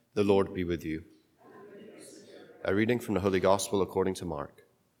The Lord be with you. A reading from the Holy Gospel according to Mark.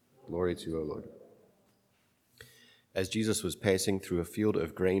 Glory to you, O Lord. As Jesus was passing through a field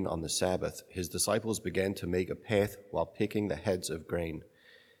of grain on the Sabbath, his disciples began to make a path while picking the heads of grain.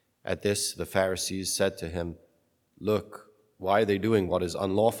 At this, the Pharisees said to him, "Look, why are they doing what is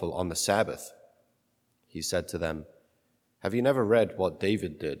unlawful on the Sabbath?" He said to them, "Have you never read what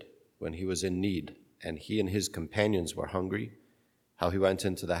David did when he was in need, and he and his companions were hungry? How he went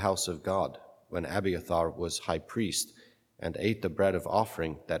into the house of God when Abiathar was high priest and ate the bread of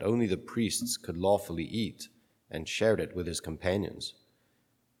offering that only the priests could lawfully eat, and shared it with his companions.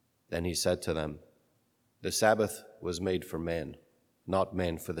 Then he said to them, 'The Sabbath was made for man, not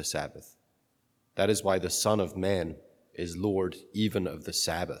man for the Sabbath. That is why the Son of Man is Lord even of the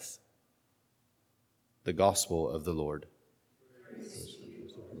Sabbath.'" The Gospel of the Lord.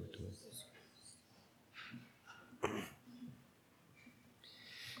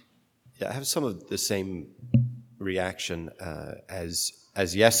 Yeah, I have some of the same reaction as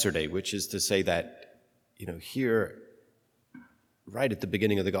yesterday, which is to say that, here, right at the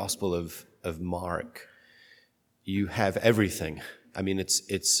beginning of the Gospel of Mark, you have everything. I mean, it's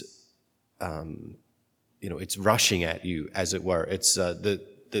rushing at you, as it were. It's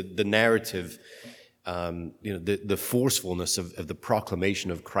the narrative, the forcefulness of the proclamation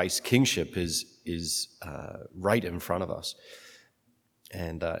of Christ's kingship is right in front of us.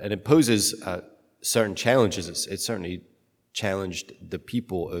 And it poses certain challenges. It certainly challenged the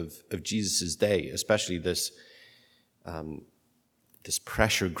people of Jesus' day, especially this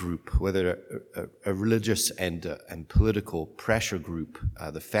pressure group, whether a religious and political pressure group,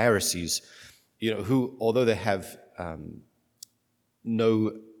 the Pharisees, who, although they have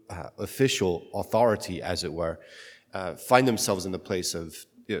no official authority, as it were, find themselves in the place of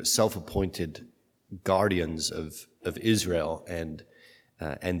self-appointed guardians of Israel and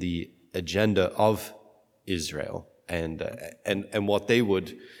the agenda of Israel, and what they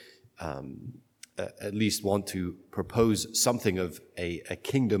would at least want to propose something of a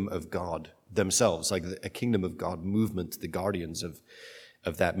kingdom of God themselves, like a kingdom of God movement, the guardians of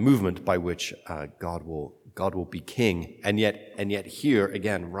that movement by which God will be king. And yet here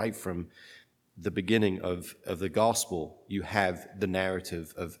again, right from the beginning of the gospel, you have the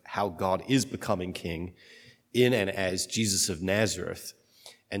narrative of how God is becoming king in and as Jesus of Nazareth.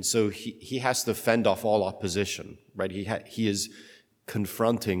 And so he has to fend off all opposition, right? He is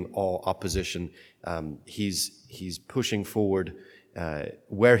confronting all opposition. He's pushing forward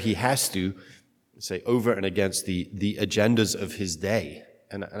where he has to, say, over and against the agendas of his day.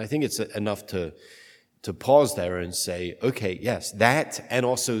 And I think it's enough to pause there and say, okay, yes, that, and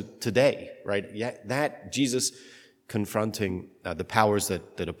also today, right? Yeah, that Jesus confronting the powers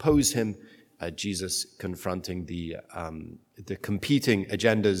that oppose him, Jesus confronting the competing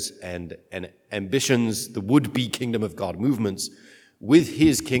agendas and ambitions, the would-be kingdom of God movements, with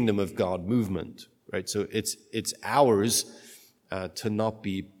his kingdom of God movement, right? So it's ours to not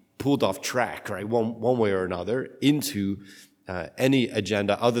be pulled off track, right, one way or another, into any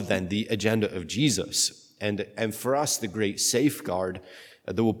agenda other than the agenda of Jesus. And for us, the great safeguard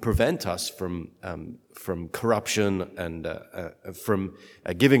that will prevent us from corruption and from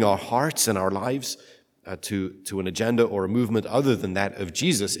giving our hearts and our lives to an agenda or a movement other than that of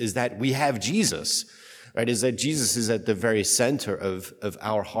Jesus is that we have Jesus, right? Is that Jesus is at the very center of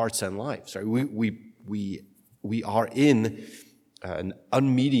our hearts and lives, right? We are in an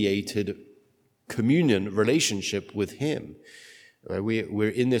unmediated communion relationship with him. Right? We're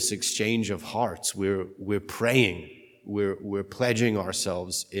in this exchange of hearts. We're praying. We're pledging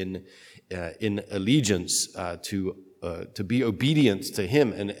ourselves in allegiance to be obedient to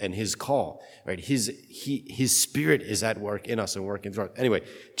him and his call. Right? His Spirit is at work in us and working through us. Anyway,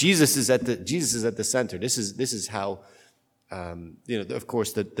 Jesus is at the center. This is how of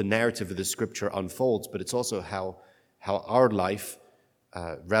course the narrative of the Scripture unfolds, but it's also how our life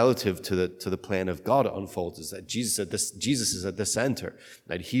relative to the plan of God unfolds, is that Jesus is at the center.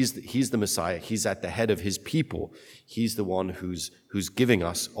 That he's the Messiah. He's at the head of his people. He's the one who's giving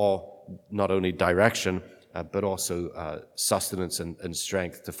us all not only direction but also sustenance and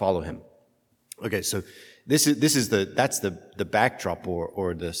strength to follow him. Okay, so that's the backdrop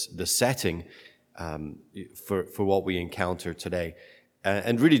or the setting for what we encounter today,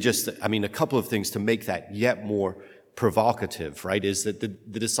 and really just a couple of things to make that yet more provocative, right, is that the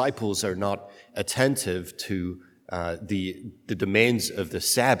disciples are not attentive to the demands of the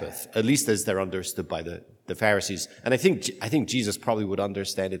Sabbath, at least as they're understood by the Pharisees. And I think Jesus probably would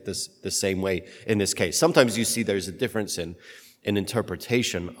understand it the same way in this case. Sometimes you see there's a difference in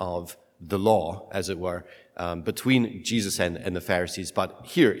interpretation of the law, as it were, between Jesus and the Pharisees. But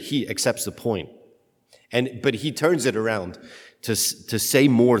here he accepts the point, but he turns it around to say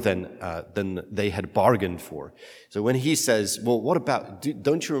more than they had bargained for. So when he says, "Well, what about?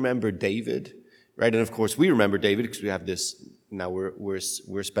 Don't you remember David?" Right, and of course we remember David because we have this. Now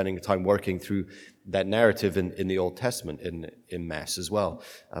we're spending time working through that narrative in the Old Testament in Mass as well.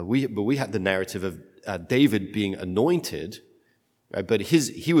 But we had the narrative of David being anointed, right? But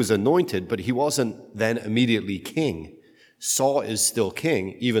he was anointed, but he wasn't then immediately king. Saul is still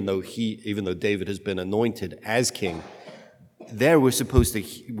king, even though David has been anointed as king. There we're supposed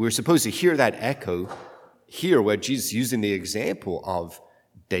to hear that echo here, where Jesus is using the example of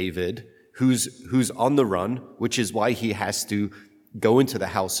David, who's on the run, which is why he has to go into the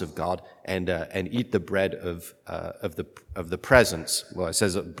house of God and eat the bread of the presence. Well, it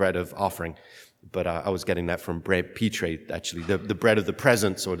says bread of offering, but I was getting that from Petre, actually. The bread of the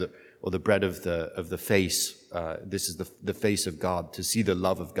presence, or the bread of the face. This is the face of God, to see the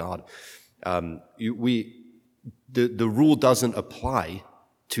love of God. The rule doesn't apply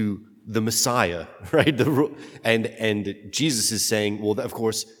to the Messiah, right? The rule, and Jesus is saying, well, of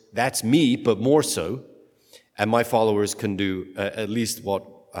course, that's me, but more so, and my followers can do at least what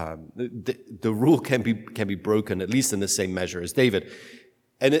the rule can be broken, at least in the same measure as David.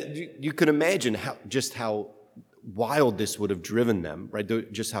 And you can imagine how wild this would have driven them, right?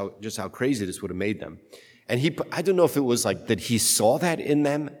 Just how crazy this would have made them. And I don't know if it was like that he saw that in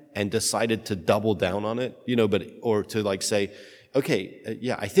them and decided to double down on it, or to like say, okay,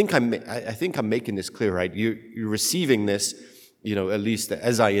 yeah, I think I'm making this clear, right? You're receiving this, at least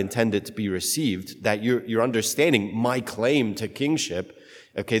as I intend it to be received, that you're understanding my claim to kingship,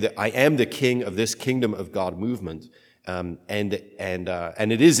 okay, that I am the king of this kingdom of God movement, and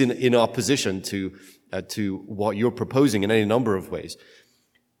it is in opposition to what you're proposing in any number of ways.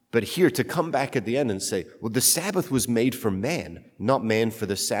 But here, to come back at the end and say, well, the Sabbath was made for man, not man for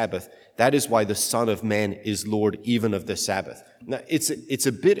the Sabbath. That is why the Son of Man is Lord even of the Sabbath. Now, it's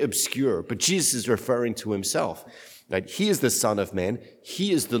a bit obscure, but Jesus is referring to himself. Right? He is the Son of Man.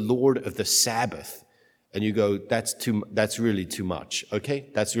 He is the Lord of the Sabbath. And you go, that's really too much. Okay?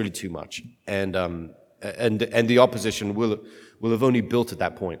 That's really too much. And the opposition will have only built at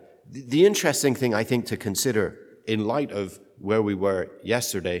that point. The interesting thing, I think, to consider in light of where we were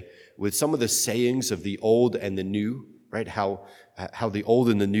yesterday with some of the sayings of the old and the new, right? How the old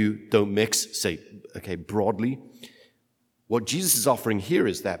and the new don't mix, broadly. What Jesus is offering here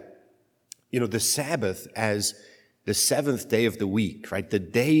is that, the Sabbath as the seventh day of the week, right? The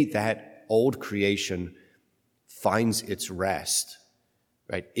day that old creation finds its rest,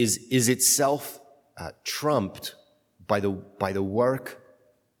 right? Is itself trumped by the work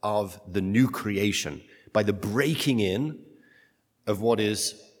of the new creation, by the breaking in of what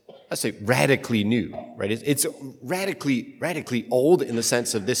is, I say, radically new, right? It's radically old in the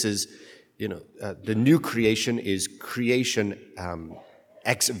sense of this is, the new creation is creation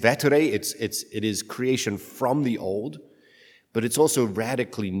ex vetere. It is creation from the old, but it's also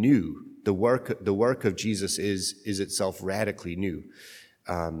radically new. The work of Jesus is itself radically new,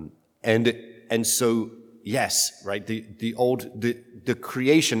 and so yes, right. The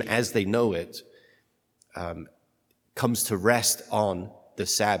creation as they know it comes to rest on the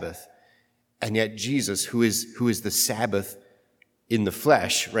Sabbath, and yet Jesus, who is the Sabbath in the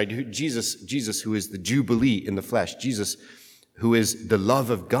flesh, right? Jesus, who is the Jubilee in the flesh, Jesus, who is the love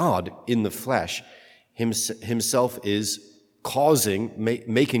of God in the flesh, himself is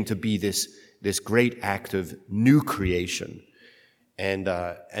making to be this great act of new creation,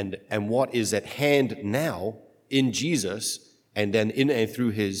 and what is at hand now in Jesus, and then in and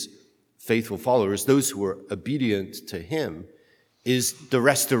through his faithful followers, those who are obedient to him, is the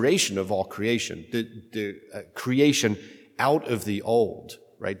restoration of all creation, the creation out of the old,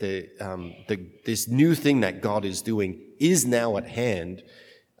 right? This new thing that God is doing is now at hand,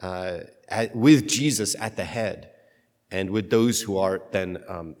 with Jesus at the head, and with those who are then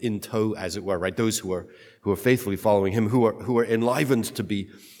in tow, as it were, right? Those who are faithfully following him, who are enlivened to be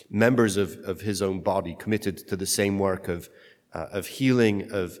members of his own body, committed to the same work of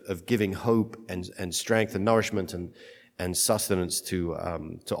healing, of giving hope and strength and nourishment and sustenance to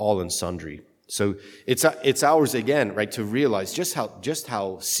all and sundry. So it's ours again, right, to realize just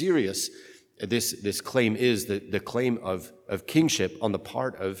how serious this claim is, the claim of kingship on the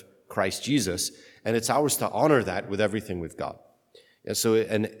part of Christ Jesus, and it's ours to honor that with everything we've got. And so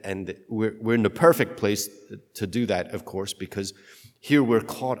and we're in the perfect place to do that, of course, because here we're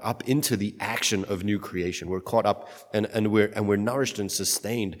caught up into the action of new creation. We're caught up and we're nourished and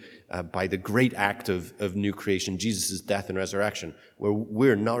sustained by the great act of new creation, Jesus' death and resurrection, where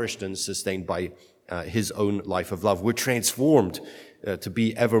we're nourished and sustained by his own life of love. We're transformed to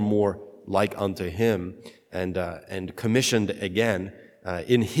be ever more like unto him, and commissioned again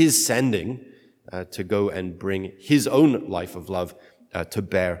in his sending to go and bring his own life of love to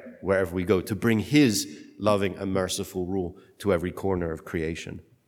bear wherever we go, to bring his loving and merciful rule to every corner of creation.